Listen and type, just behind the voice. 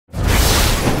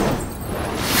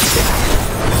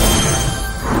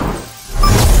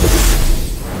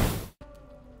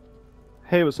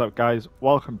Hey, what's up guys?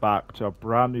 Welcome back to a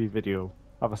brand new video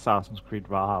of Assassin's Creed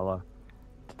Valhalla.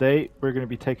 Today we're going to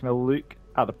be taking a look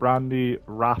at the brand new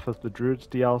Wrath of the Druids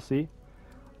DLC.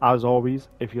 As always,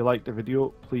 if you liked the video,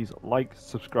 please like,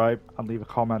 subscribe and leave a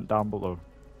comment down below.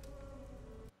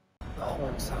 The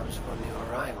horn sounds for a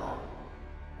new arrival.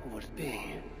 Who would it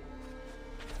be?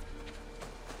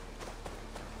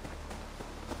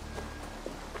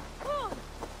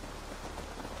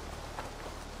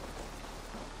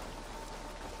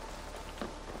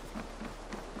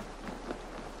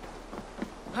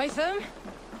 Hytham?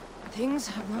 Things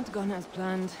have not gone as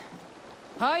planned.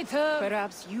 Hytham!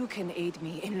 Perhaps you can aid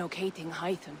me in locating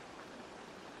Hytham.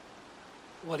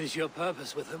 What is your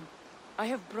purpose with him? I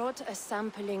have brought a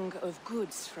sampling of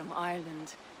goods from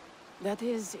Ireland. That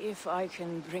is, if I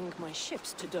can bring my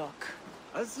ships to dock.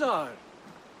 Azar!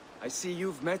 I see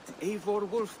you've met Eivor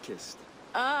Wolfkist.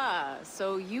 Ah,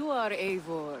 so you are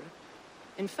Eivor.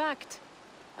 In fact,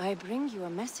 I bring you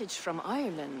a message from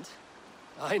Ireland.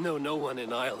 I know no one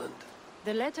in Ireland.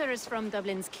 The letter is from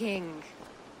Dublin's king.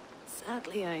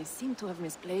 Sadly, I seem to have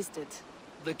misplaced it.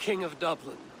 The King of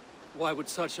Dublin. Why would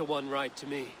such a one write to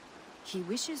me? He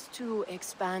wishes to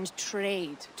expand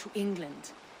trade to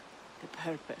England. The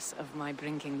purpose of my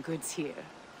bringing goods here.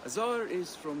 Azar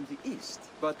is from the east,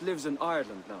 but lives in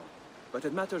Ireland now. But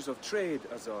in matters of trade,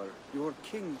 Azar, your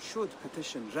king should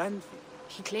petition Randvi.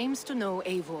 He claims to know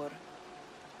Eivor.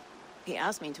 He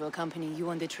asked me to accompany you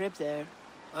on the trip there.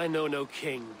 I know no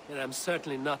king, and I'm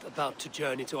certainly not about to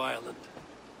journey to Ireland.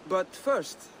 But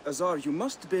first, Azar, you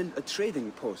must build a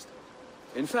trading post.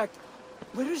 In fact,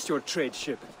 where is your trade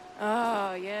ship?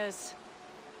 Ah, yes.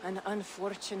 An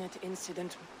unfortunate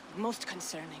incident, most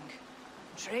concerning.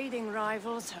 Trading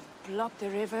rivals have blocked the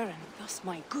river and thus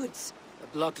my goods. A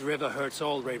blocked river hurts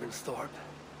all Ravensthorpe.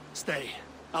 Stay.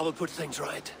 I will put things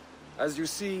right. As you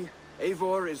see,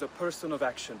 Eivor is a person of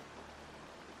action.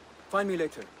 Find me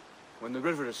later, when the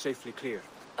river is safely clear.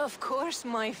 Of course,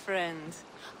 my friend.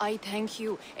 I thank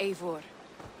you, Eivor.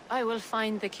 I will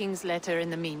find the king's letter in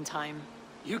the meantime.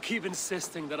 You keep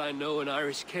insisting that I know an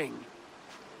Irish king.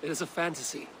 It is a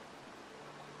fantasy.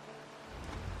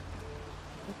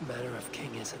 What manner of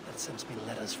king is it that sends me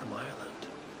letters from Ireland?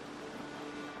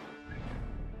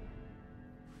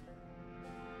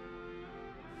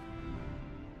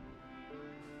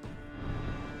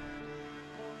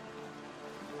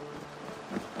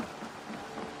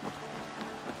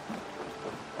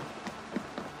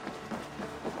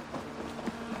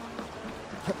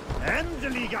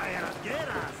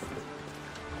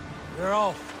 We're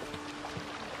off.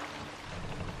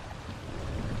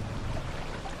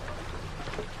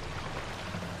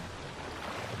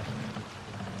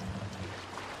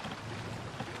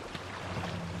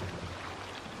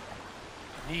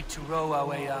 Need to row our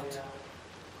way out.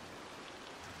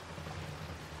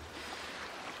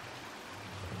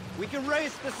 We can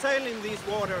raise the sail in these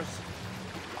waters.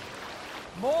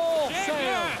 More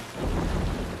sail!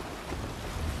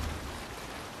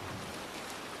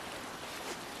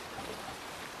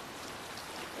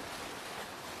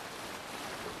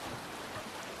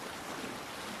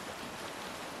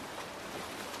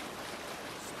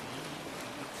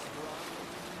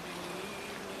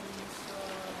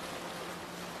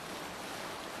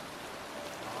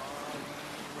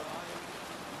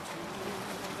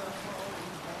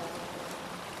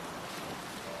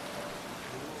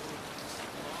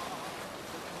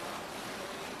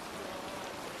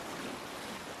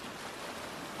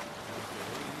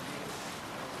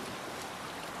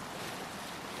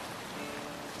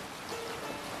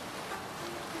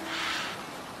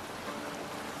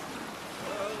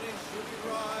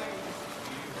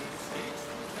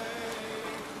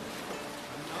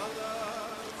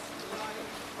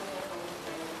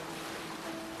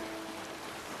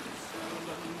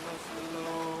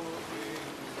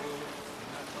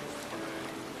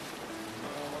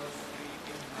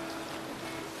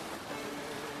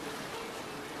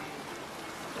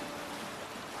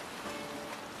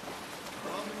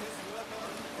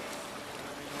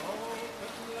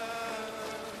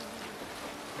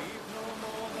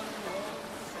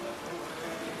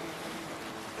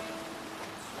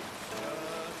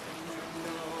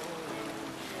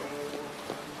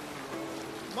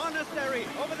 Monastery,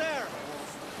 over there!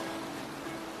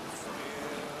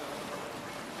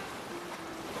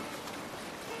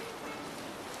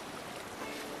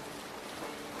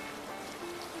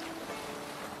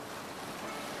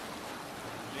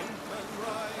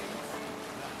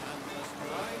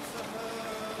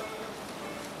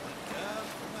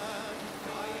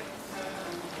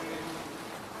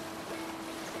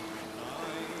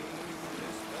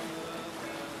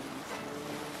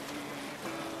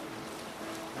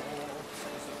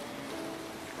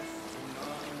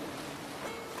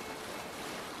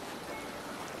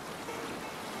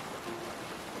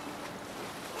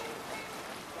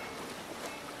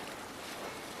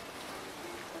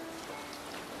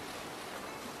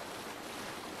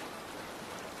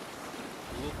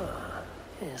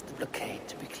 is the blockade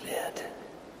to be cleared?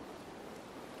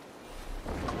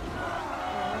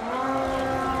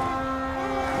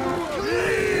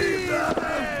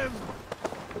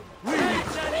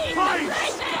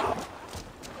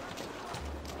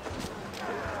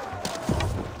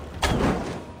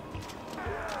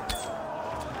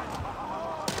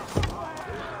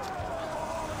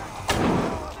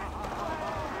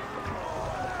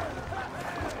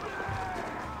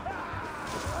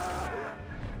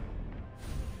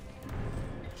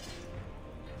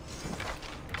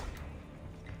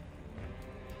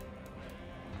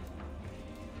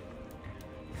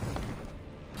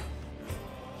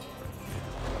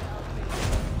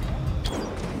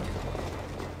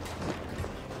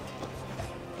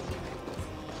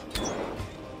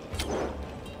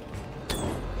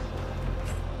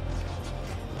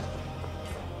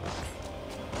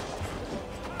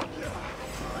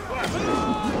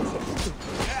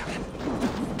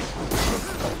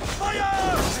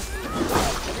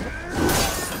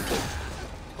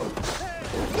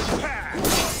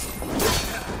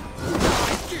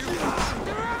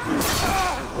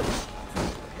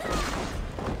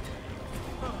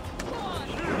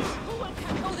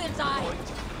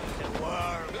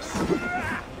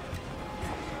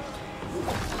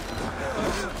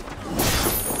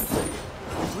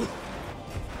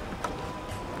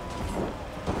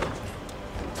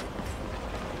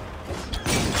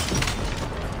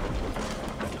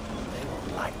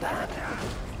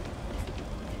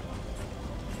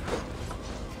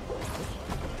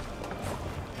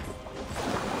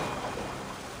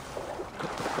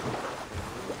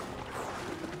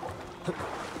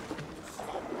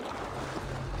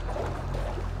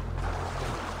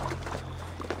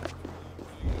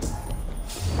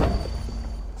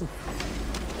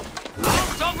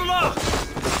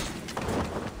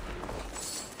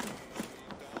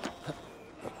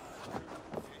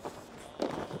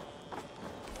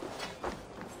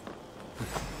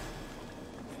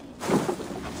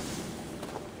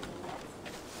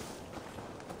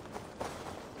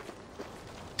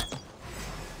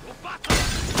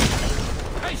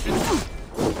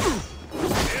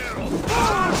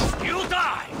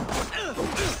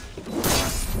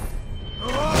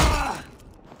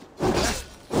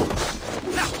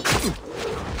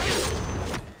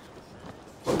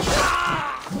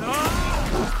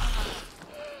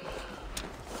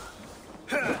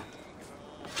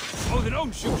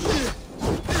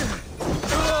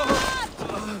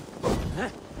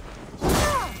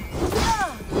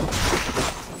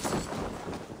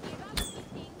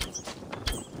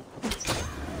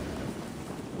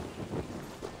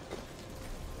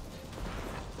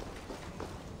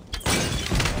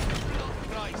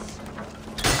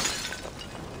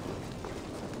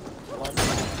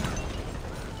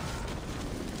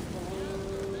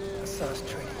 Those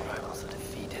trading rivals are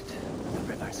defeated. The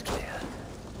river's clear.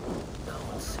 Now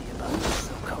we'll see about the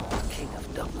so-called King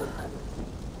of Dublin.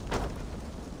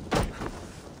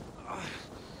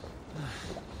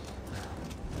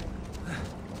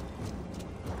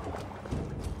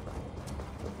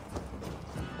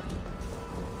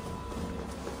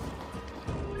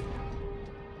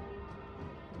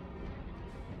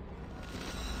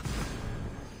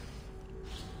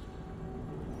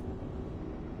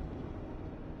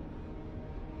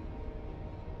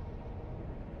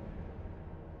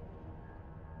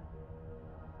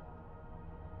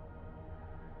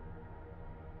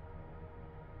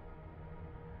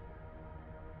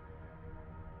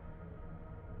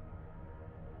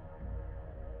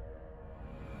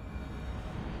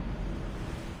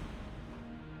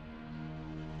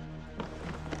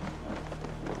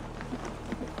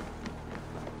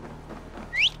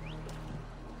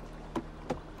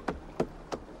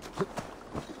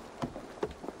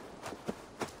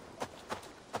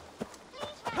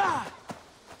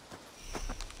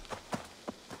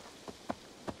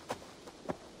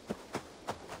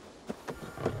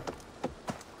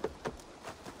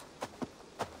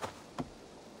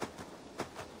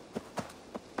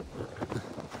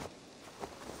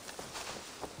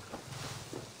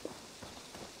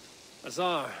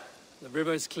 Azar, the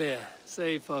river's clear,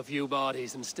 save for a few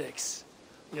bodies and sticks.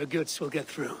 Your goods will get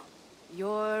through.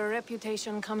 Your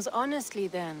reputation comes honestly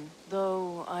then,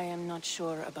 though I am not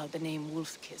sure about the name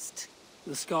Wolf-Kissed.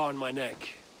 The scar on my neck.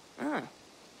 Ah,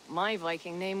 my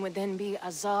Viking name would then be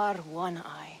Azar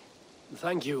One-Eye.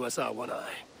 Thank you, Azar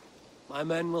One-Eye. My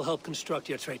men will help construct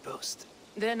your trade post.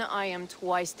 Then I am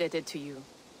twice indebted to you.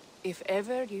 If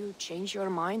ever you change your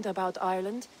mind about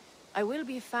Ireland, I will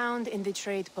be found in the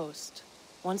trade post,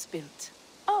 once built.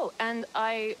 Oh, and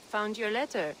I found your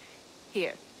letter.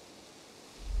 Here.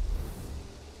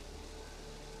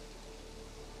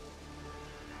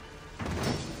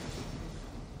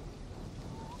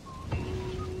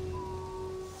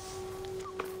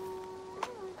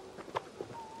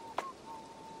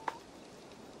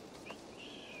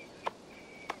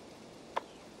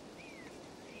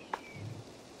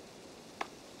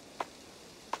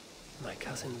 My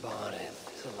cousin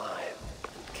Barith is alive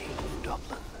and king of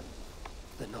Dublin.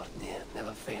 The Nortnir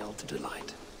never failed to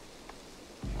delight.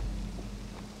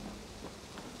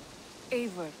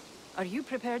 Eivor, are you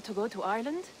prepared to go to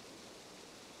Ireland?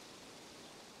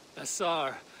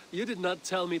 Assar, you did not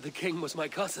tell me the king was my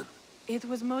cousin. It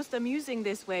was most amusing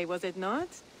this way, was it not?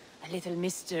 A little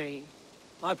mystery.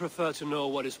 I prefer to know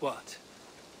what is what.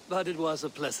 But it was a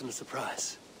pleasant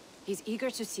surprise. He's eager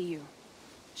to see you.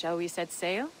 Shall we set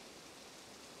sail?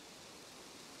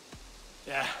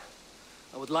 Yeah,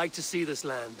 I would like to see this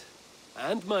land.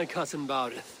 And my cousin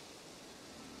Barith.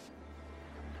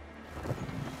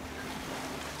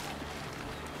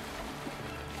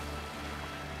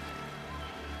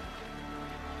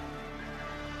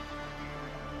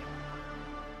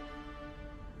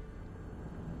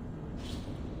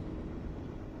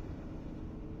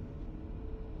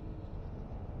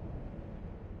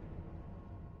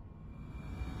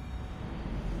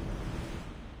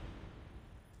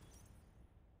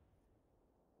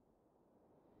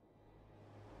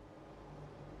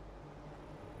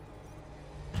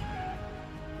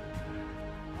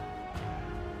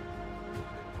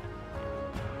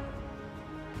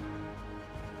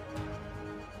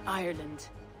 Ireland.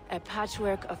 A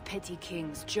patchwork of petty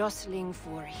kings jostling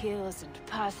for hills and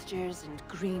pastures and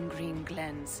green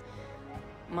glens.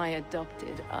 My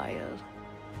adopted isle.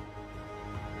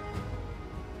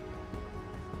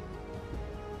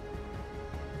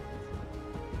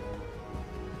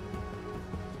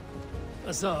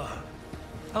 Azar,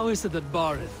 how is it that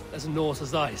Barith, as Norse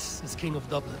as ice, is king of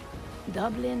Dublin?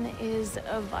 Dublin is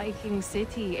a Viking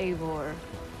city, Eivor.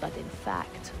 But in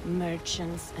fact,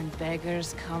 merchants and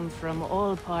beggars come from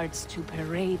all parts to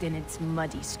parade in its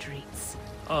muddy streets.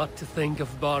 Odd to think of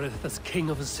Barith as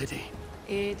king of a city.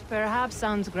 It perhaps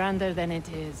sounds grander than it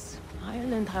is.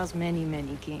 Ireland has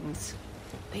many kings.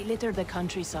 They litter the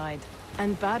countryside,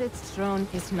 and Barith's throne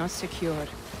is not secure.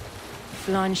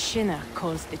 Flann Sinna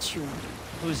calls the tune.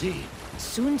 Who's he?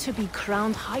 Soon to be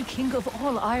crowned High King of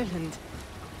all Ireland.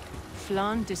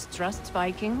 Flann distrusts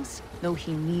Vikings, though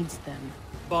he needs them.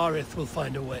 Barith will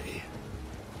find a way.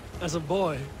 As a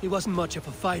boy, he wasn't much of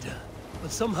a fighter,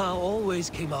 but somehow always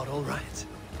came out all right.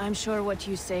 I'm sure what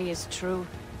you say is true.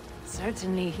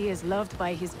 Certainly he is loved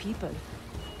by his people.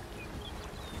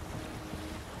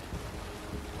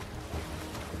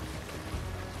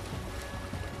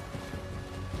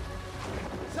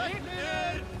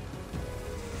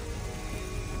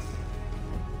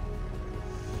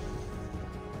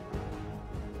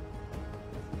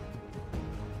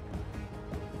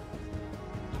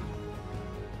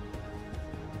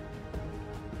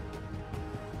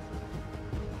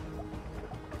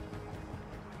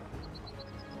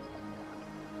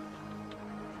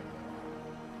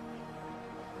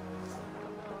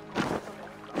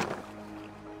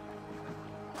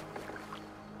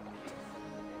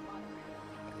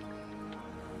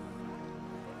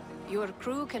 Your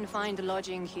crew can find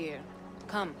lodging here.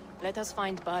 Come, let us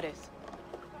find Barith.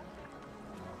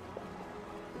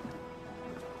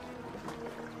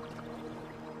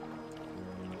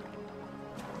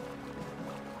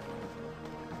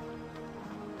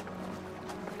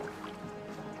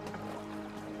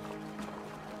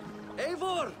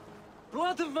 Eivor!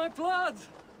 Blood of my blood!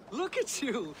 Look at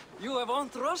you! You have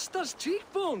Aunt Rosta's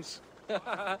cheekbones!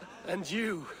 And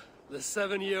you, the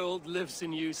 7-year-old lives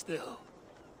in you still.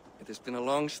 It has been a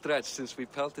long stretch since we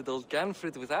pelted old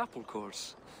Ganfrid with apple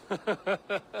cores.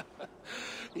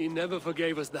 He never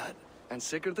forgave us that. And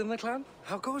Sigurd in the clan?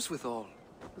 How goes with all?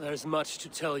 There's much to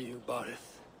tell you,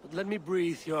 Barith. But let me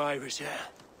breathe your Irish air.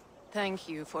 Thank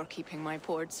you for keeping my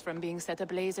ports from being set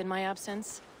ablaze in my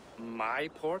absence. My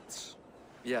ports?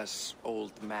 Yes,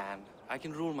 old man. I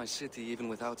can rule my city even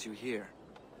without you here.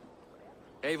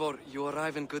 Eivor, you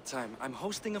arrive in good time. I'm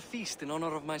hosting a feast in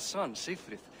honor of my son,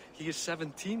 Sigfrid. He is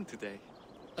 17 today.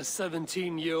 A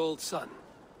 17-year-old son.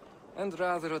 And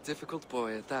rather a difficult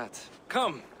boy at that.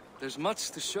 Come, there's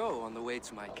much to show on the way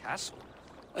to my castle.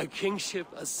 A kingship,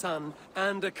 a son,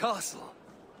 and a castle.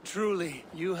 Truly,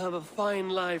 you have a fine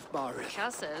life, Barith.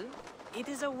 Castle? It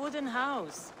is a wooden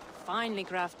house. Finely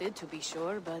crafted, to be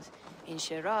sure, but in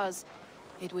Shiraz,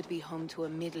 it would be home to a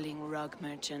middling rug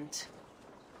merchant.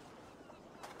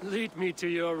 Lead me to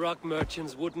your rock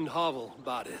merchant's wooden hovel,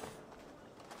 Barith.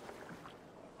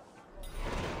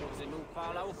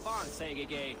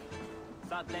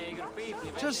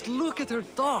 Just look at her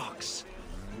docks!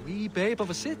 Wee babe of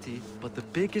a city, but the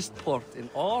biggest port in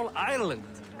all Ireland.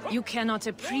 You cannot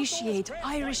appreciate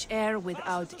Irish air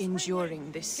without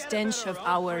enduring the stench of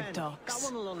our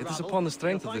docks. It is upon the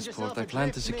strength of this port I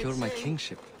plan to secure my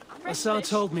kingship. Assar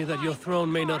told me that your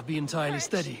throne may not be entirely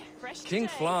steady. King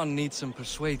Flann needs some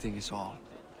persuading is all.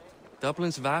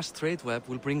 Dublin's vast trade web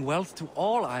will bring wealth to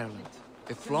all Ireland.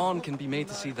 If Flann can be made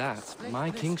to see that, my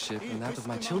kingship and that of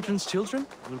my children's children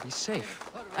will be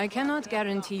safe. I cannot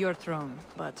guarantee your throne,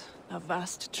 but a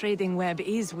vast trading web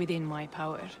is within my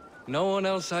power. No one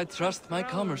else I'd trust my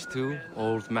commerce to,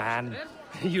 old man.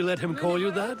 You let him call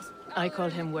you that? I call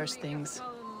him worse things.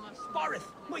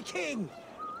 Barith, my king!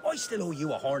 I still owe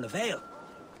you a horn of ale.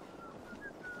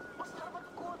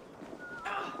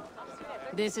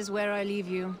 This is where I leave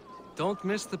you. Don't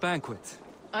miss the banquet.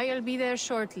 I'll be there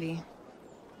shortly.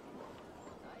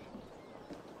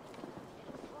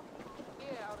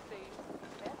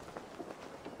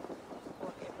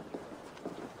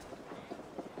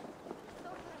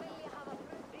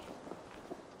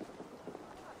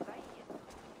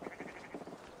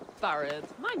 Barad,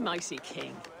 my mighty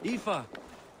king. Aoife,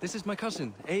 this is my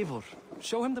cousin, Eivor.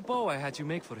 Show him the bow I had you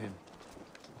make for him.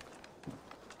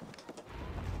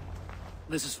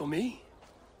 This is for me?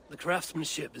 The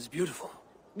craftsmanship is beautiful.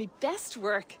 Me best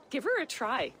work. Give her a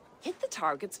try. Hit the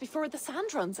targets before the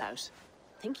sand runs out.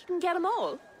 Think you can get them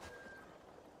all?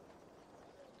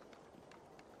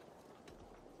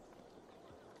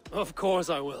 Of course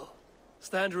I will.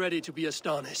 Stand ready to be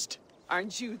astonished.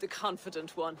 Aren't you the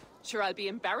confident one? Sure, I'll be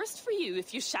embarrassed for you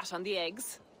if you shat on the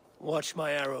eggs. Watch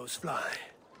my arrows fly.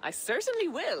 I certainly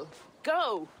will.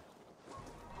 Go!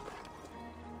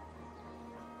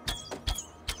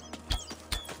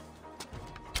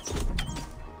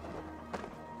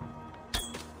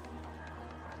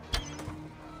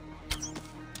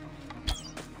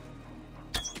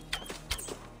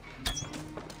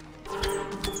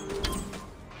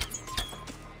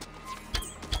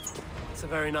 It's a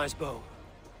very nice bow.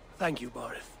 Thank you,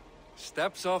 Barith.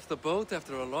 Steps off the boat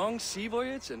after a long sea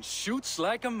voyage and shoots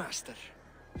like a master.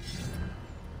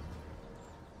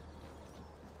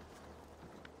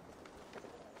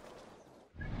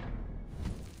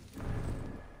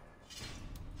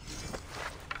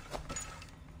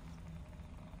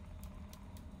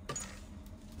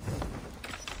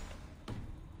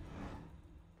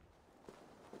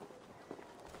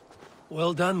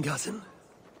 Well done, cousin.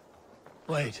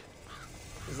 Wait,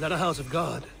 is that a house of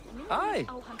God? Aye,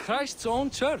 Christ's own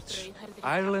church.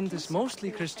 Ireland is mostly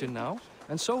Christian now,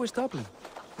 and so is Dublin.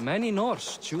 Many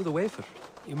Norse chew the wafer.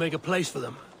 You make a place for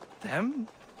them. Them?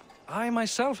 I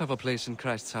myself have a place in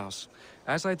Christ's house,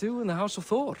 as I do in the house of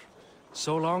Thor.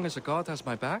 So long as a god has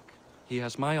my back, he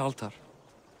has my altar.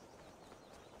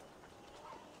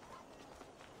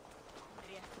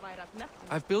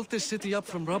 I've built this city up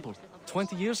from rubble.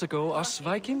 20 years ago, us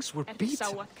Vikings were beat.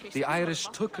 The Irish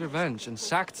took revenge and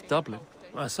sacked Dublin.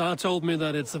 Asa told me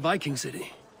that it's a Viking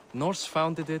city. Norse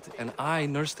founded it, and I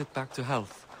nursed it back to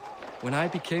health. When I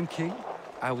became king,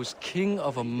 I was king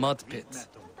of a mud pit.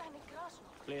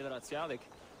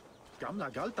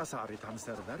 Gamla Galtasarit hans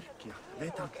verkja.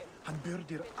 Vet han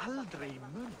byrdir aldrei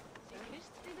mun.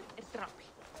 Kristfriður drapl.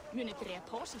 Muni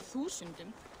drepa oss í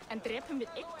þúsundum, en drepum við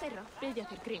einn þeirra biðja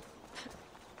þeir grið.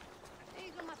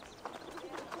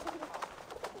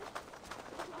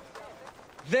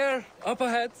 There, up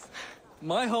ahead,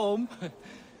 my home.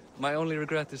 My only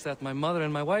regret is that my mother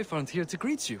and my wife aren't here to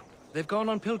greet you. They've gone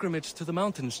on pilgrimage to the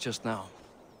mountains just now.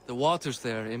 The waters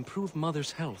there improve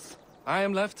mother's health. I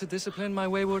am left to discipline my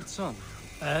wayward son.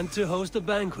 And to host a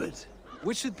banquet.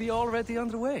 Which should be already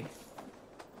underway.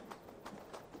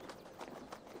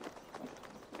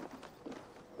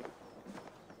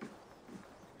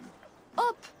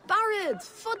 Up, Barad!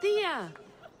 Fodia!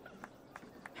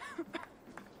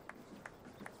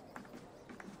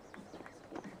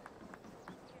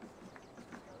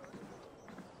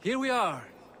 Here we are.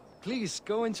 Please,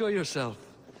 go enjoy yourself.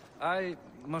 I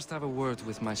must have a word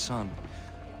with my son.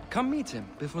 Come meet him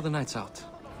before the night's out.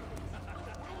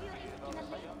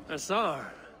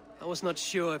 Asar, I was not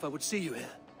sure if I would see you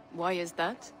here. Why is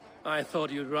that? I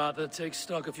thought you'd rather take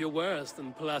stock of your wares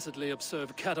than placidly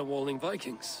observe caterwauling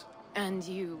Vikings. And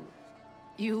you...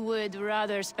 you would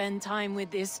rather spend time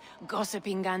with this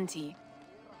gossiping auntie?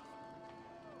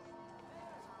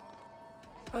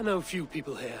 I know few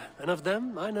people here, and of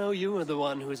them, I know you are the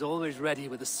one who is always ready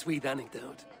with a sweet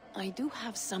anecdote. I do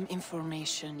have some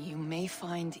information you may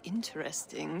find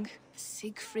interesting.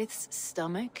 Siegfried's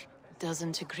stomach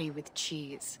doesn't agree with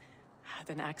cheese. Had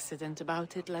an accident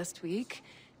about it last week.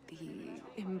 The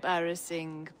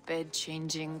embarrassing,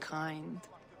 bed-changing kind.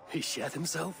 He shat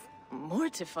himself?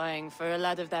 Mortifying for a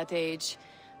lad of that age.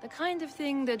 The kind of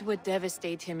thing that would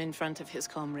devastate him in front of his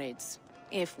comrades.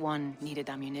 If one needed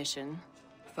ammunition.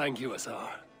 Thank you,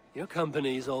 Asar. Your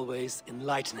company is always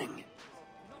enlightening.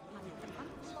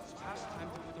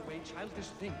 saying childish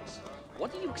things.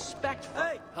 What do you expect from...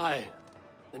 Hey! Hi.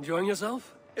 Enjoying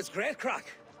yourself? It's great crack.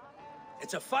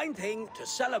 It's a fine thing to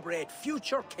celebrate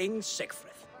future King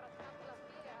Sigfrid.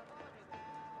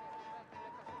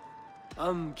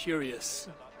 I'm curious.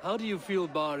 How do you feel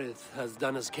Barith has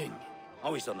done as king?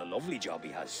 Oh, he's done a lovely job,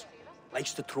 he has.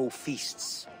 Likes to throw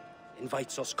feasts.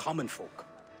 Invites us common folk.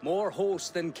 More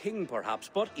host than king, perhaps,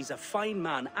 but he's a fine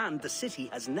man, and the city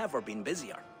has never been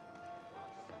busier.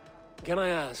 Can I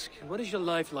ask, what is your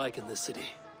life like in this city?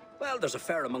 Well, there's a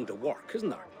fair amount of work, isn't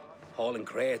there? Hauling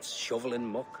crates, shoveling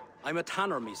muck. I'm a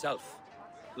tanner myself.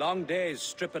 Long days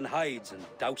stripping hides and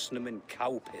dousing them in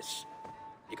cow piss.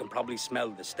 You can probably smell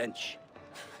the stench.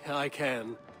 I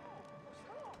can.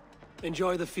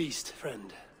 Enjoy the feast,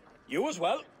 friend. You as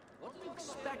well. What do you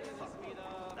expect from me?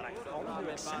 That I follow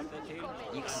your example?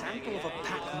 The example of a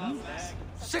pack move?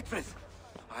 Sigfrid!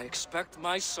 I expect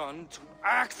my son to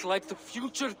act like the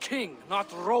future king,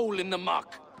 not roll in the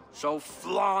muck. So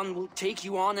Flan will take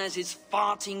you on as his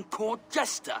farting court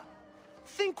jester?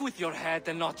 Think with your head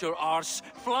and not your arse.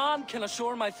 Flan can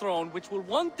assure my throne, which will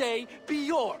one day be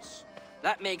yours.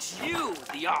 That makes you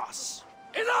the ass.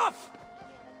 Enough!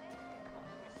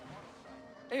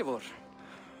 Eivor,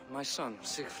 my son,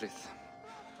 Sigfrid.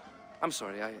 I'm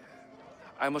sorry,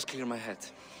 I must clear my head.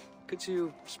 Could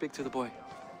you speak to the boy?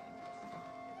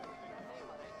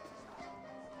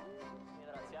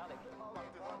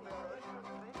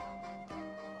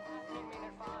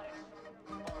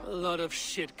 A lot of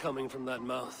shit coming from that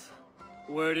mouth.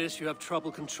 Word is you have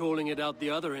trouble controlling it out the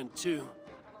other end, too.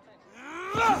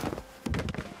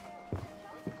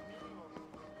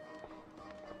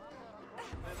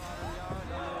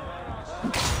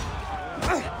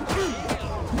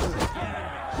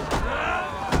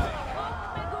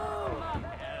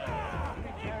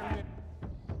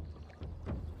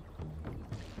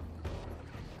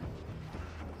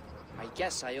 I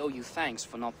guess I owe you thanks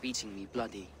for not beating me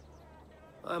bloody.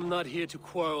 I'm not here to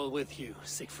quarrel with you,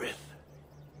 Sigfrid.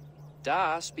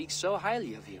 Da speaks so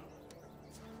highly of you.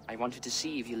 I wanted to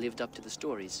see if you lived up to the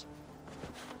stories.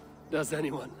 Does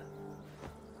anyone?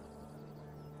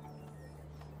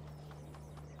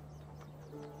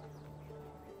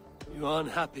 You are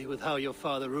unhappy with how your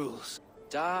father rules.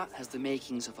 Da has the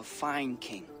makings of a fine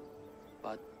king,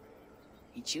 but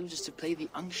he chooses to play the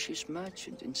anxious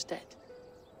merchant instead.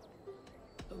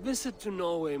 A visit to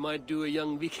Norway might do a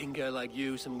young Viking girl like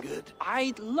you some good.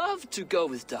 I'd love to go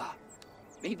with Da.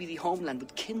 Maybe the homeland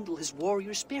would kindle his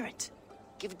warrior spirit.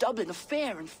 Give Dublin a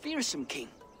fair and fearsome king.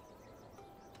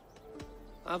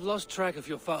 I've lost track of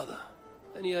your father.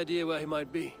 Any idea where he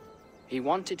might be? He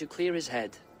wanted to clear his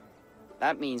head.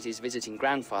 That means he's visiting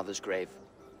grandfather's grave.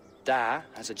 Da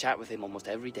has a chat with him almost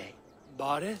every day.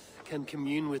 Barith can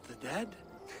commune with the dead?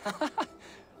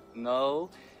 No.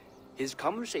 His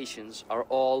conversations are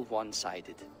all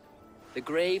one-sided. The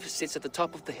grave sits at the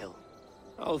top of the hill.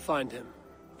 I'll find him.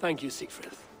 Thank you,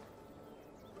 Sigfrid.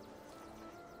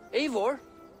 Eivor!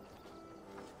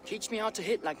 Teach me how to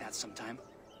hit like that sometime.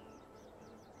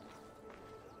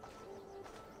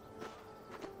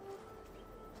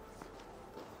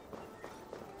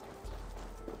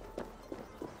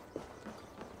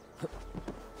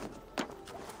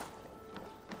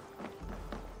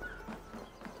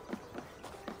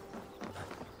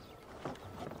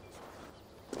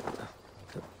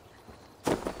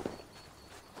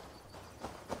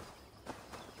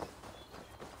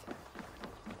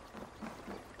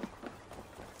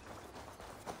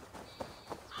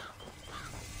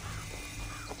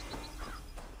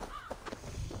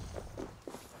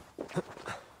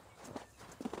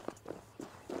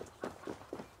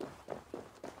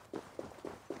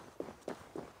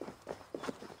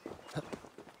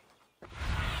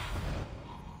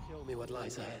 Show me what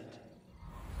lies ahead.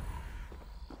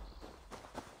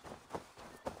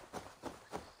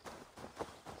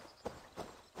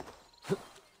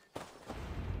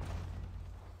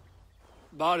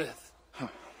 Barith.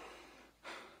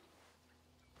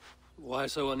 Why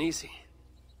so uneasy?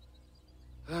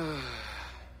 A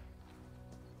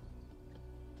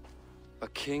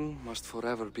king must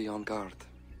forever be on guard.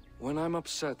 When I'm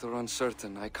upset or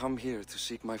uncertain, I come here to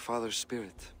seek my father's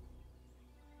spirit.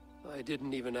 I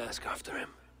didn't even ask after him.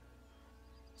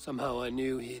 Somehow I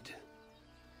knew he'd...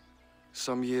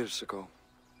 Some years ago,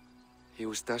 he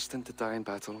was destined to die in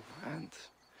battle, and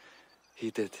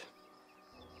he did.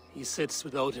 He sits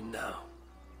with Odin now.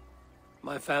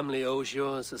 My family owes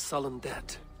yours a sullen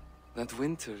debt. That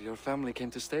winter, your family came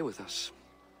to stay with us.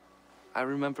 I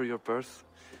remember your birth,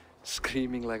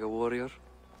 screaming like a warrior.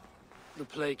 The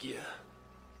plague year.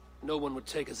 No one would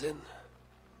take us in.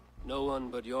 No one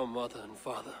but your mother and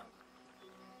father.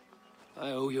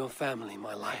 I owe your family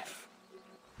my life.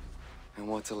 And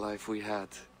what a life we had.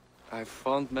 I have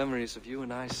fond memories of you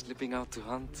and I slipping out to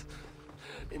hunt.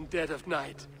 In dead of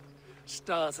night.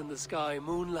 Stars in the sky,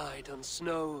 moonlight on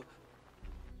snow.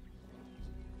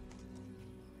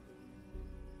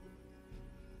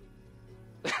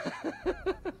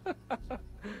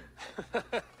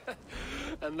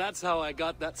 And that's how I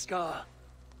got that scar.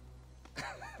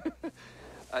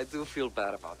 I do feel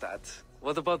bad about that.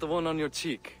 What about the one on your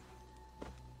cheek?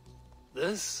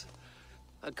 This?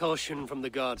 A caution from the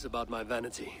gods about my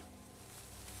vanity.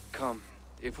 Come,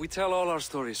 if we tell all our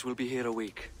stories, we'll be here a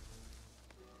week.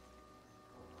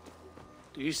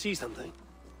 Do you see something?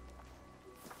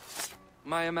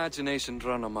 My imagination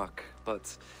run amok,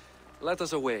 but let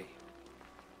us away.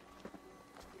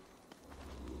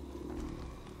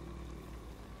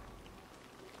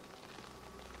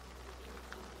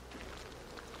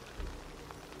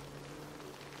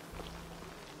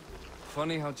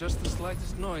 Funny how just the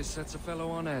slightest noise sets a fellow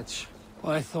on edge.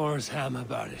 Why Thor's hammer,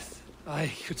 Barith?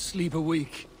 I could sleep a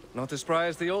week. Not as spry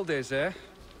as the old days, eh?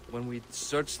 When we'd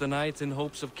search the night in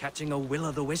hopes of catching a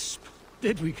will-o'-the-wisp.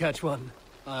 Did we catch one?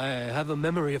 I have a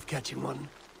memory of catching one.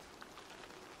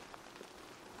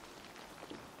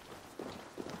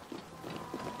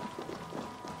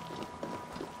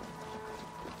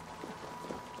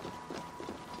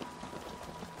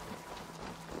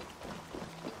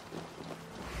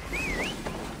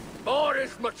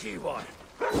 Boris Makiwar,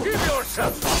 give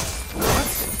yourself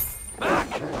up! Back!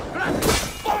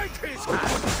 Fight his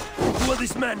hand! Who are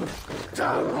these men?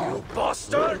 Damn you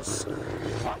bastards!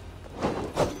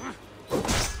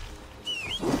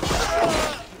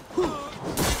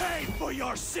 Pay for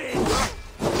your sins!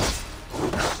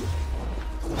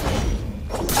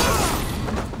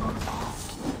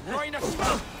 Going to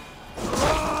smoke!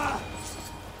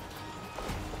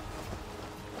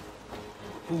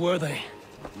 Who were they?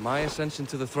 My ascension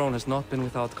to the throne has not been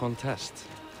without contest.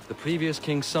 The previous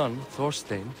king's son,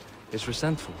 Thorstein, is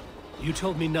resentful. You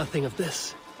told me nothing of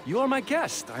this. You are my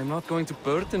guest. I'm not going to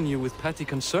burden you with petty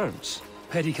concerns.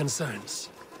 Petty concerns.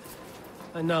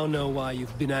 I now know why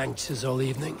you've been anxious all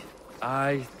evening.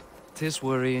 Aye, 'tis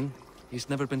worrying. He's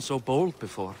never been so bold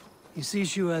before. He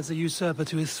sees you as a usurper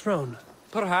to his throne.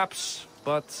 Perhaps,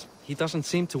 but he doesn't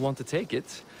seem to want to take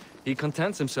it. He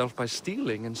contents himself by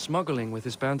stealing and smuggling with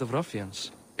his band of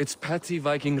ruffians. It's petty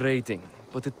Viking raiding,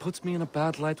 but it puts me in a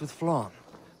bad light with Flann.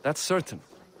 That's certain.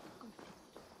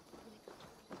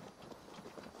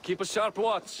 Keep a sharp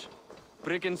watch.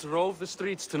 Brigands rove the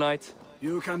streets tonight.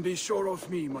 You can be sure of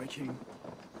me, my king.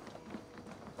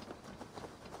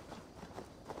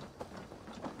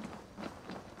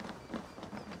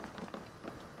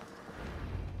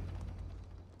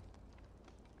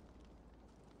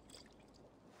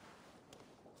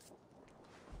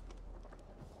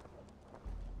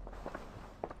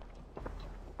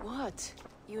 What?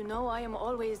 You know I am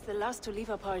always the last to leave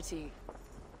a party.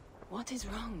 What is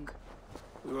wrong?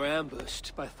 We were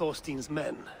ambushed by Thorstein's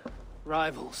men.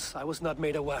 Rivals I was not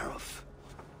made aware of.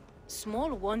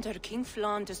 Small wonder King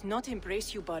Flann does not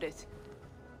embrace you, Barith.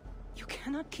 You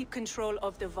cannot keep control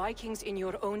of the Vikings in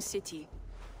your own city.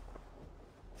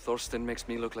 Thorstein makes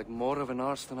me look like more of an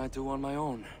arse than I do on my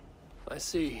own. I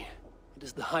see. It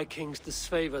is the High King's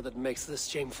disfavor that makes this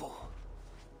shameful.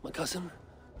 My cousin,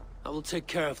 I will take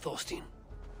care of Thorstein.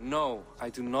 No, I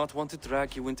do not want to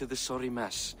drag you into this sorry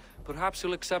mess. Perhaps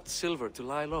you'll accept silver to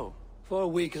lie low. For a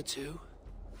week or two.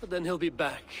 But then he'll be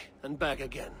back, and back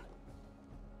again.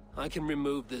 I can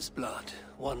remove this blood,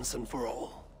 once and for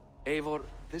all. Eivor,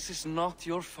 this is not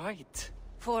your fight.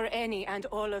 For any and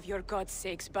all of your gods'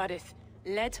 sakes, Barith,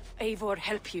 let Eivor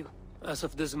help you. As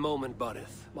of this moment,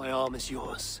 Barith, my arm is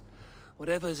yours.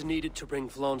 Whatever is needed to bring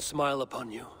Flann's smile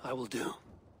upon you, I will do.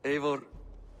 Eivor,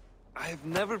 I have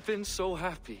never been so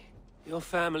happy. Your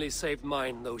family saved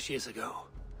mine those years ago.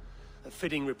 A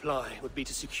fitting reply would be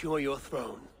to secure your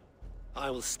throne. I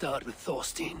will start with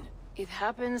Thorstein. It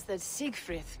happens that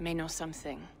Siegfried may know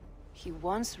something. He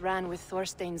once ran with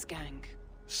Thorstein's gang.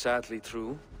 Sadly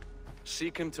true.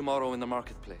 Seek him tomorrow in the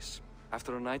marketplace.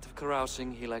 After a night of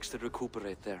carousing, he likes to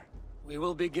recuperate there. We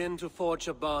will begin to forge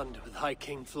a bond with High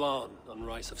King Flann on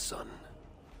Rise of Sun.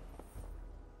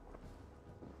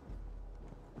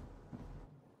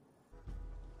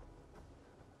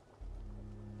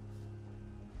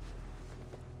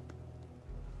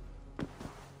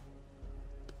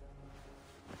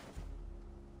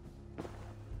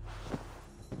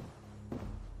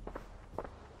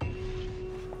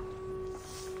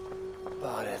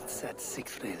 Barith said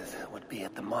Siegfried would be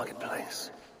at the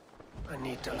marketplace. I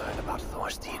need to learn about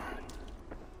Thorstein.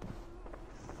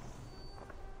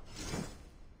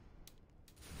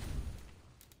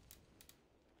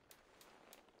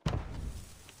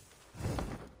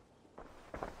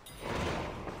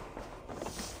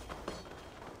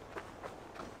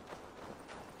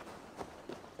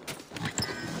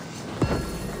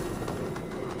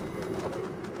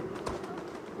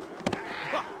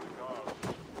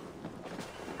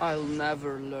 I'll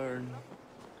never learn.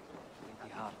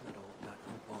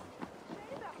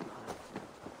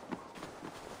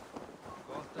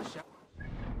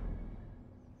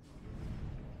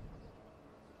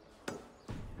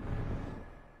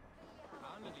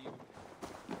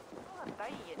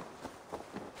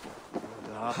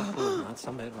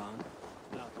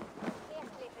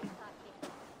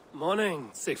 Morning,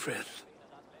 Siegfried.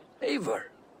 Eivor,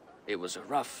 it was a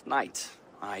rough night.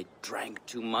 I drank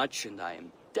too much and I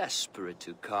am desperate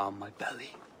to calm my belly.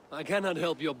 I cannot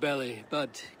help your belly,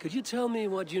 but could you tell me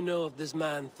what you know of this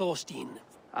man, Thorstein?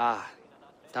 Ah,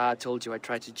 Dad told you I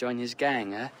tried to join his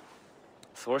gang, eh?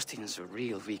 Thorstein is a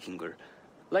real Vikinger.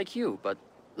 Like you, but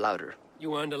louder.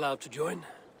 You weren't allowed to join?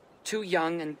 Too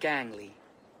young and gangly.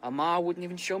 Amar wouldn't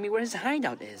even show me where his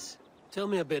hideout is. Tell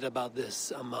me a bit about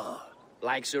this Amar.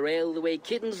 Likes her ale the way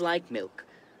kittens like milk.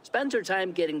 Spends her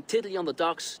time getting tiddly on the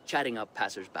docks, chatting up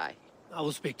passers-by. I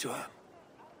will speak to her.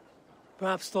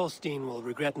 Perhaps Thorstein will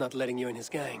regret not letting you in his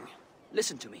gang.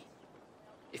 Listen to me.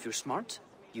 If you're smart,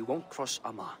 you won't cross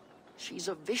Amar. She's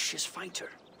a vicious fighter.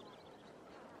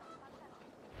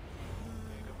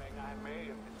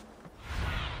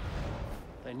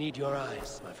 I need your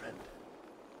eyes, my friend.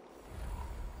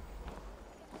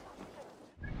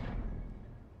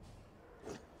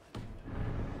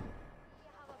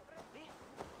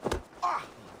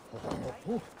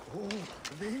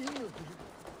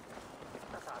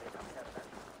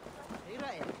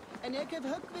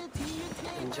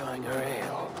 Enjoying her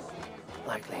ale.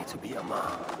 Likely to be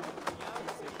Amar.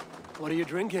 What are you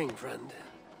drinking, friend?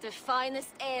 The finest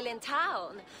ale in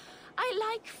town.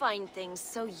 I like fine things,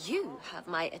 so you have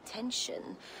my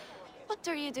attention. What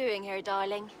are you doing here,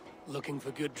 darling? Looking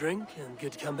for good drink and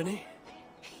good company?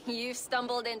 You've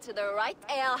stumbled into the right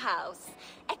alehouse.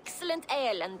 Excellent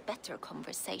ale and better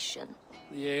conversation.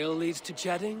 The ale leads to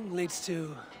chatting, leads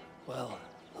to... well,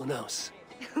 who knows?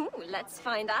 Let's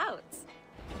find out.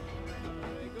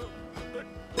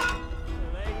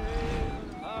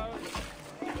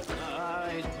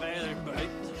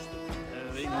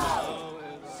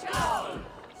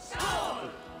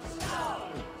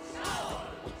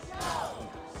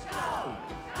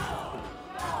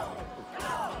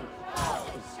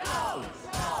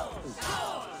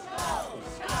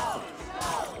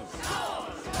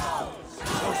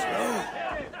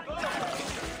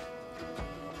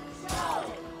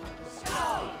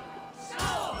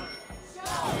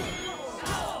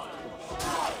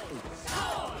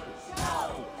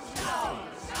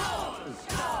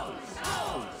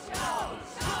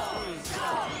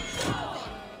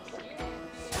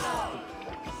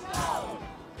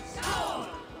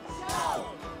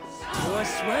 You're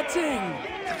sweating!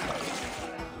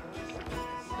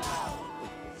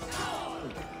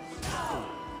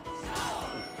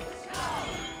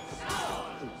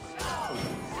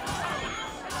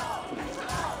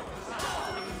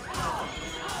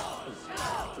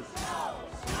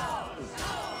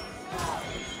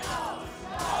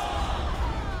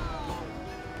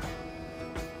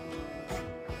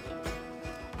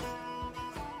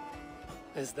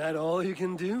 Is that all you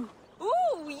can do?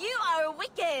 Ooh, you are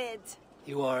wicked!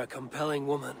 You are a compelling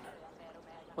woman.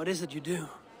 What is it you do?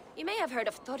 You may have heard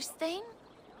of Thorstein.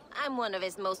 I'm one of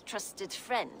his most trusted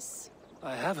friends.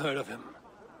 I have heard of him.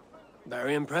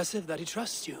 Very impressive that he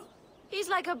trusts you. He's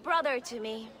like a brother to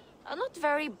me. A not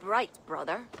very bright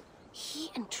brother. He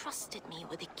entrusted me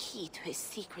with the key to his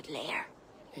secret lair.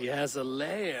 He has a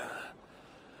lair.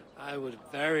 I would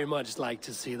very much like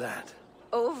to see that.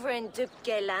 Over in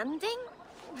Dupke Landing?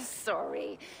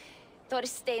 Sorry.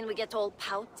 Thorstein would get all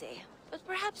pouty. But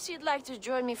perhaps you'd like to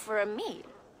join me for a meal.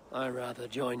 I'd rather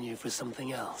join you for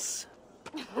something else.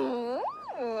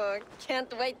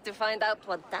 Can't wait to find out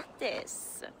what that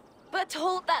is. But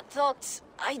hold that thought.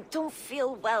 I don't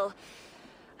feel well.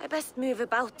 I best move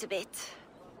about a bit.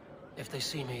 If they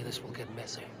see me, this will get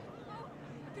messy.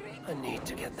 I need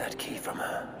to get that key from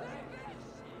her.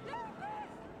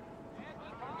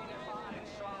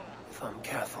 If I'm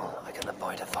careful, I can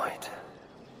avoid a fight.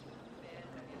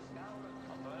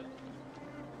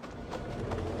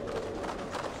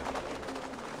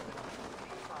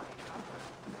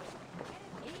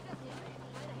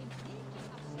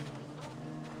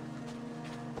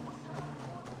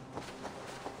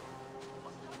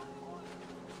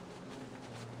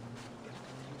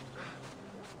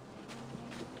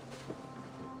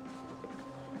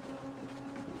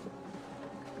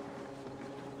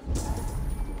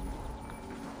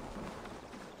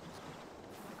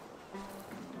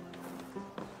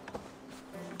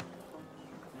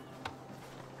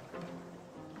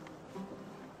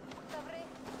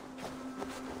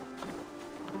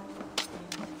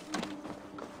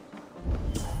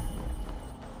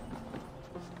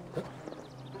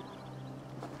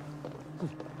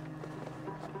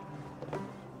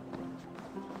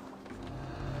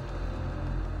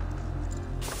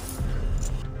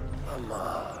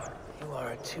 Amar, you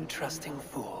are a too trusting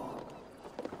fool.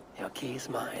 Your key is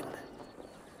mine.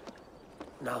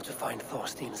 Now to find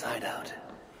Thorstein's hideout.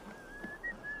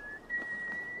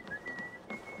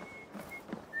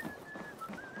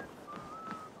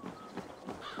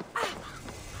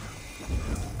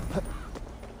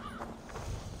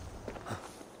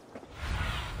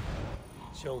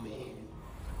 Show me.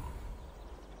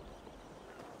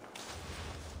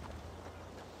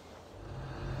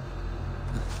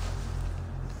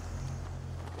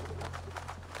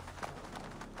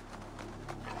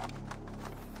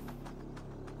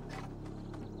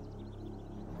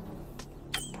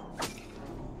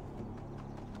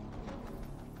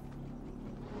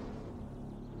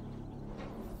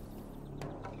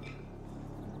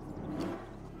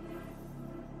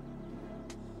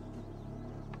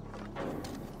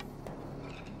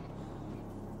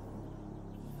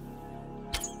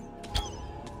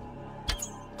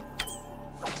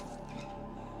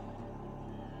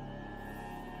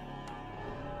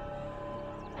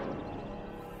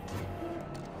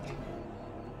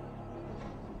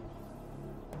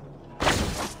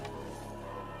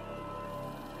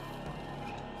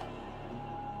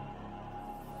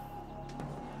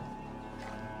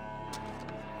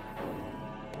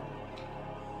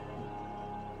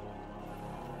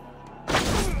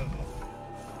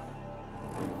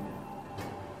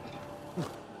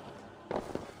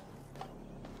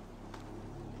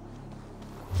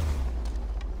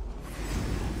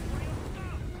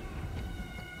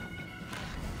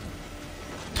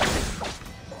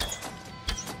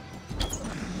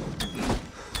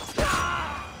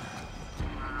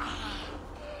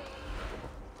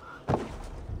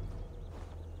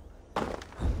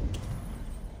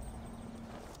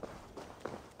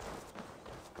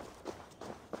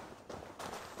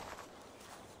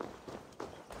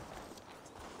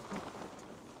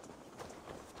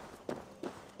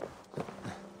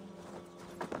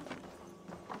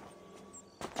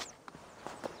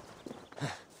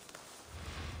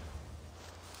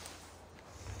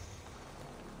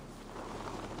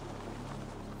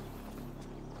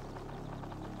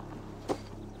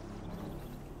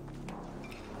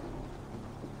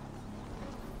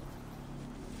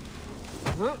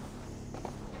 Huh?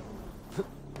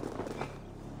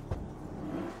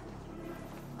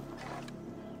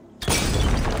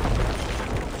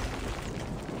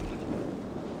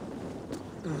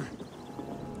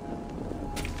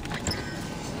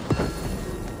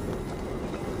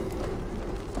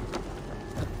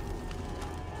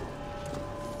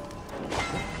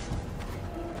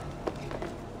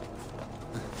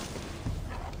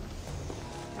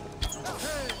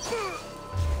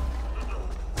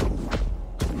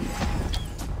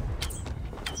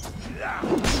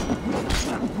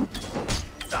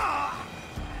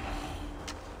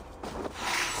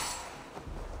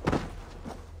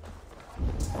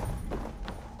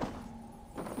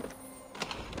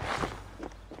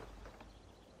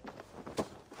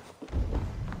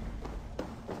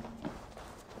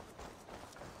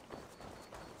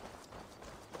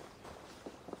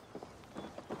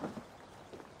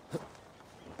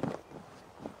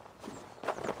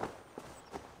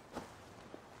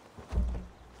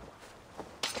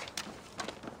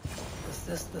 Is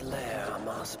this the lair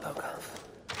Amar spoke of?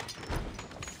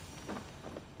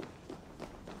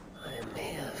 I am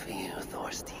here for you,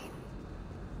 Thorstein.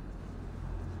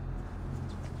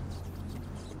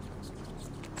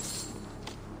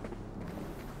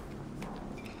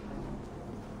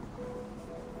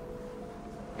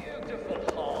 Beautiful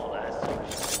hall as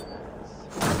usual.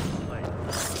 I love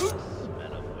the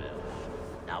smell of will.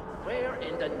 Now where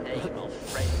in the name of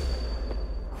Frey?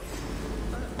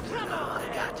 Now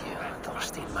I've got you,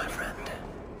 Thorstein, my friend.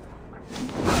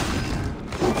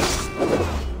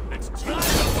 Let's try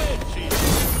the wedge.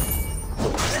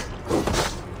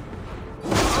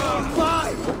 Oh my!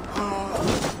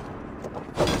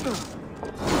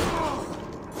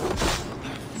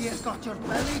 Fear got your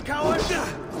belly, coward?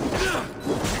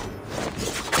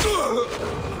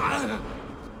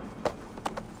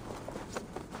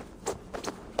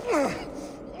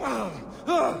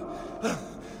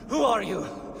 Who are you?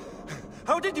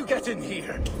 How did you get in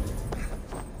here?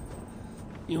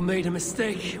 You made a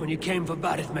mistake when you came for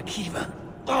Barit Makiva.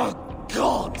 Oh,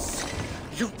 gods!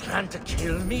 You plan to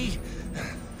kill me?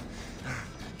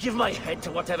 Give my head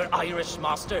to whatever Irish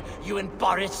master you and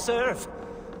Boris serve.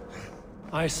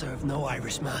 I serve no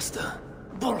Irish master.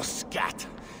 Bullscat!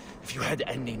 If you had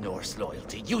any Norse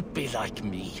loyalty, you'd be like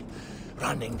me,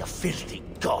 running the filthy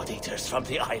god-eaters from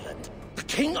the island. The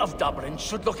King of Dublin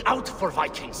should look out for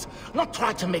Vikings, not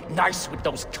try to make nice with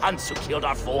those cunts who killed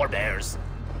our forebears.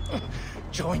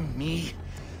 Join me,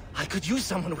 I could use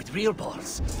someone with real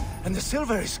balls, and the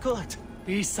silver is good.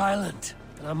 Be silent,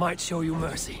 and I might show you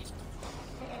mercy.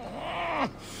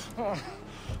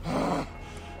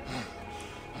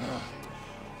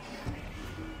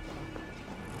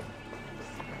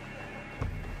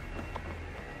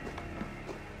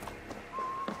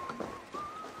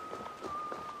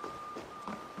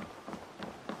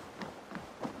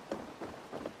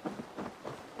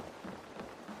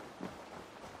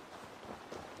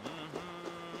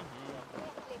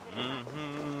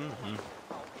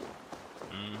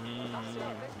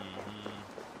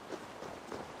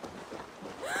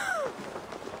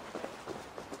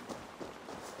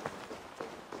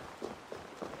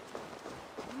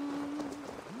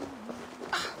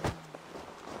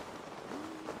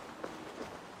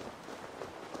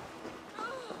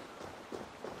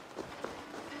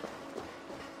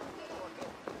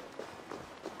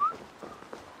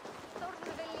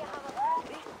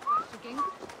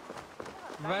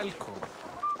 Velkom.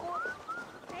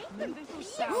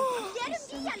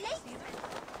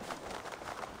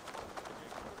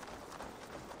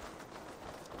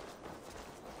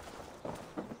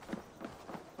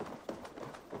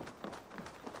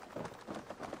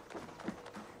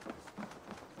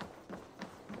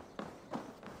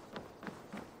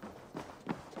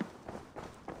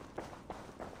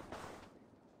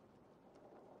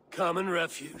 Common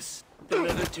refuse.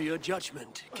 Delivered to your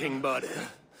judgment, King Bardir.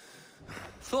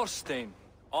 Thorstein,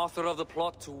 author of the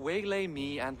plot to waylay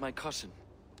me and my cousin.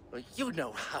 Well, you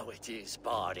know how it is,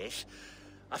 Bardish.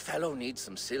 A fellow needs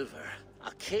some silver.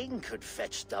 A king could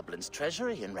fetch Dublin's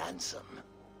treasury in ransom.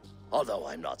 Although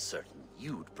I'm not certain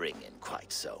you'd bring in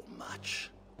quite so much.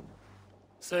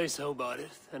 Say so, Bardir,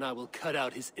 and I will cut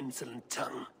out his insolent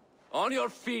tongue. On your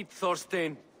feet,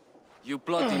 Thorstein. You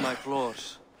bloody my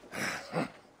floors.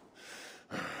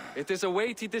 It is a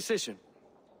weighty decision.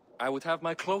 I would have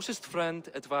my closest friend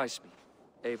advise me.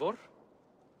 Eivor,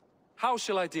 how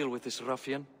shall I deal with this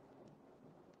ruffian?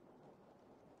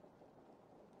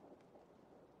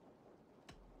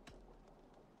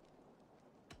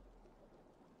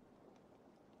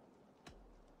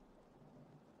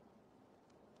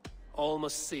 All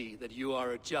must see that you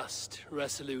are a just,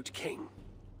 resolute king.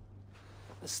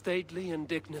 A stately and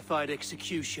dignified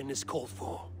execution is called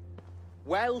for.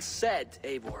 Well said,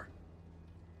 Eivor.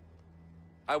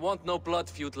 I want no blood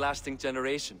feud lasting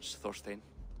generations, Thorstein.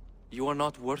 You are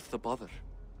not worth the bother.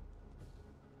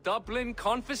 Dublin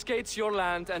confiscates your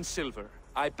land and silver.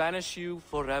 I banish you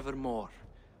forevermore.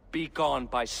 Be gone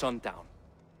by sundown.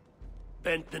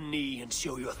 Bend the knee and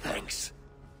show your thanks.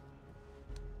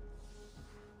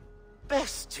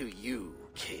 Best to you,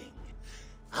 King.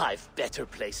 I've better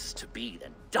places to be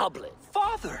than Dublin.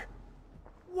 Father!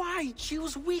 Why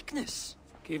choose weakness?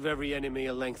 Give every enemy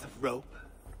a length of rope.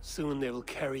 Soon they will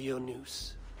carry your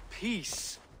noose.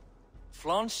 Peace.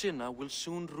 Flann Sinna will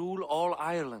soon rule all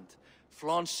Ireland.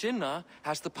 Flann Sinna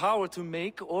has the power to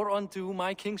make or undo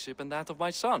my kingship and that of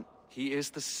my son. He is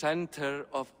the center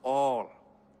of all.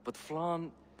 But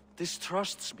Flann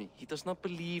distrusts me. He does not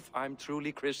believe I'm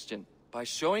truly Christian. By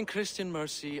showing Christian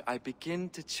mercy, I begin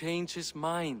to change his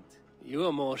mind. You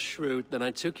are more shrewd than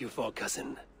I took you for,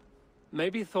 cousin.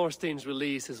 Maybe Thorstein's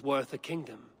release is worth a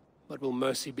kingdom, but will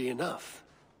mercy be enough?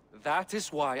 That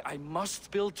is why I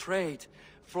must build trade.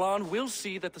 Flann will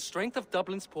see that the strength of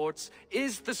Dublin's ports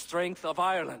is the strength of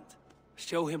Ireland.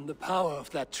 Show him the power of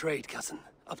that trade, cousin.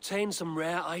 Obtain some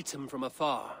rare item from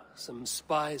afar. Some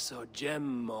spice or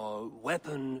gem or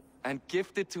weapon. And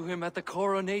gift it to him at the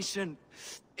coronation.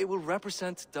 It will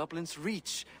represent Dublin's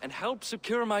reach and help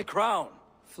secure my crown.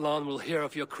 Flann will hear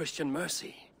of your Christian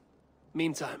mercy.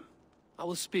 Meantime, I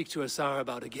will speak to Asar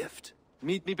about a gift.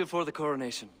 Meet me before the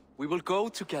coronation. We will go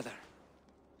together.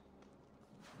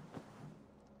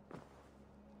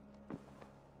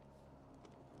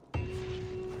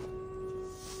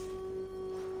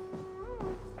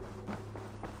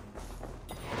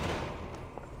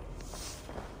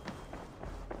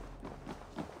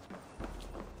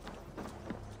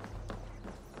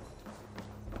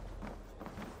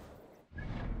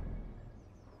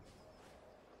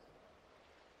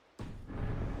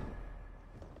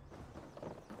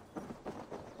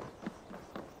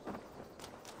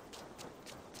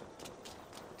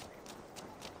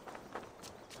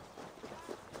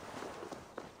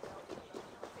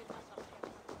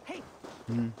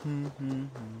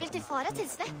 Vil du fara til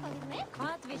Svepp?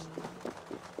 Hva vil du?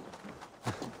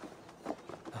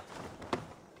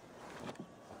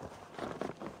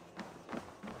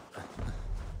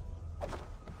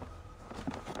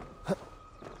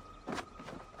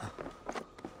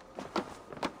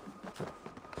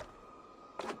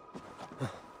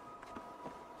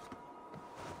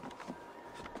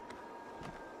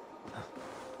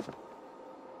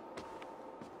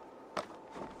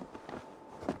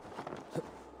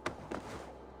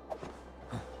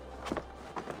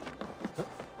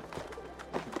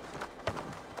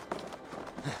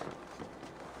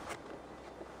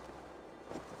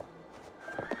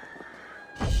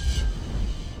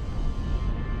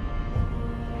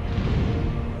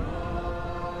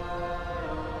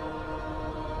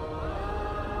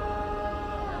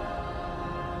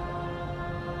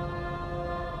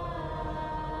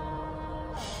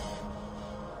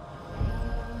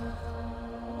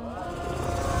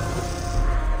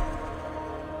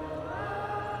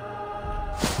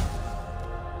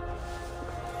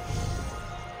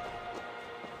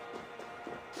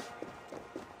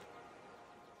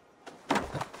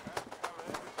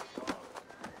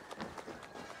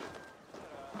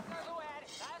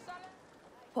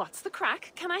 What's the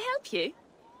crack? Can I help you?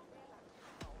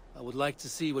 I would like to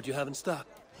see what you have in stock.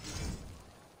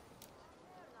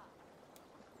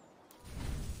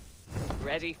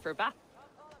 Ready for bat?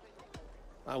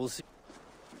 I will see.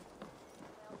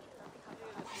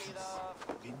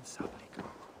 Vindsafrika.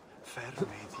 Ferme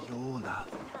Viola.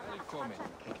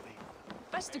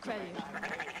 Beste kveðjur.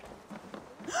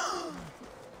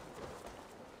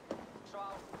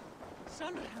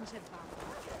 Sonur hans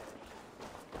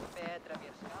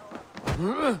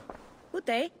Good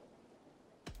day.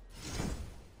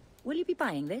 Will you be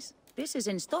buying this? This is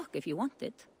in stock if you want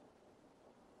it.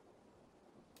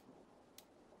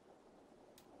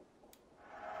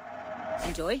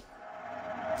 Enjoy.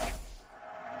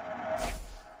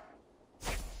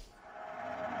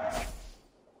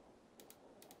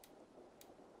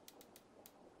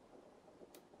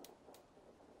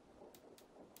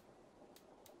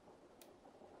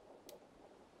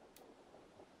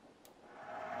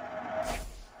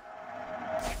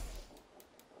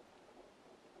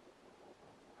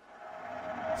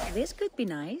 This could be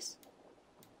nice.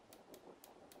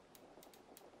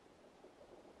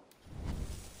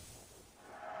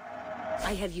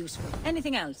 I have use for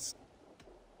anything else.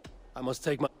 I must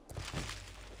take my...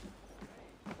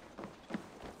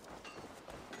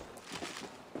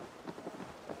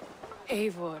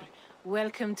 Eivor,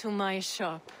 welcome to my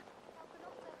shop.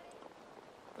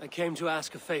 I came to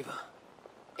ask a favor.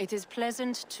 It is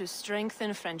pleasant to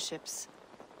strengthen friendships.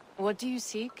 What do you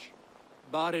seek?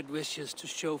 Barid wishes to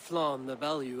show Flann the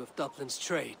value of Dublin's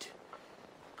trade.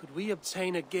 Could we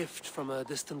obtain a gift from a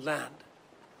distant land?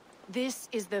 This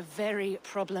is the very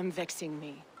problem vexing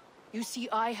me. You see,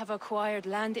 I have acquired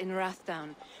land in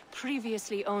Rathdown,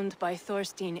 previously owned by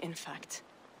Thorstein, in fact.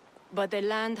 But the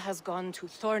land has gone to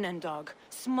Thornendog,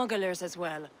 smugglers as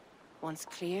well. Once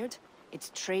cleared,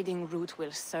 its trading route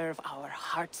will serve our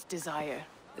heart's desire.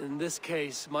 In this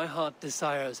case, my heart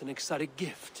desires an exotic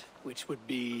gift, which would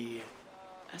be...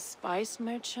 A spice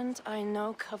merchant I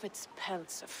know covets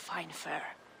pelts of fine fur.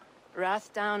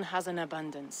 Rathdown has an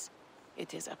abundance.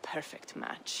 It is a perfect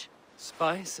match.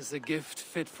 Spice is a gift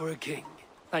fit for a king.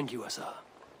 Thank you, Asa.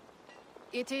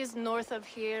 It is north of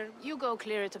here. You go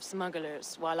clear it of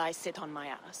smugglers, while I sit on my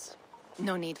ass.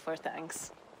 No need for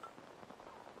thanks.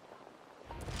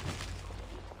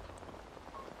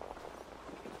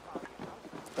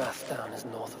 Rathdown is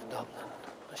north of Dublin.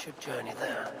 I should journey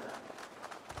there.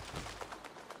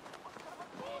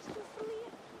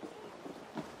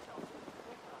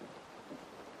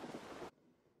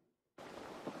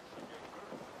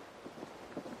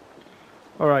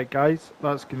 Alright guys,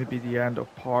 that's going to be the end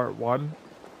of part 1.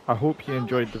 I hope you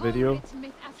enjoyed the video,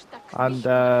 and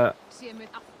I'm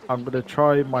going to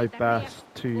try my best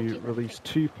to release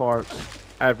 2 parts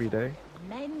every day,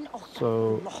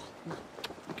 so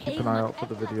keep an eye out for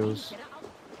the videos.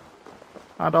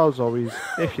 And as always,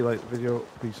 if you like the video,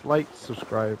 please like,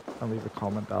 subscribe and leave a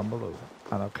comment down below,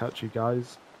 and I'll catch you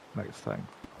guys next time.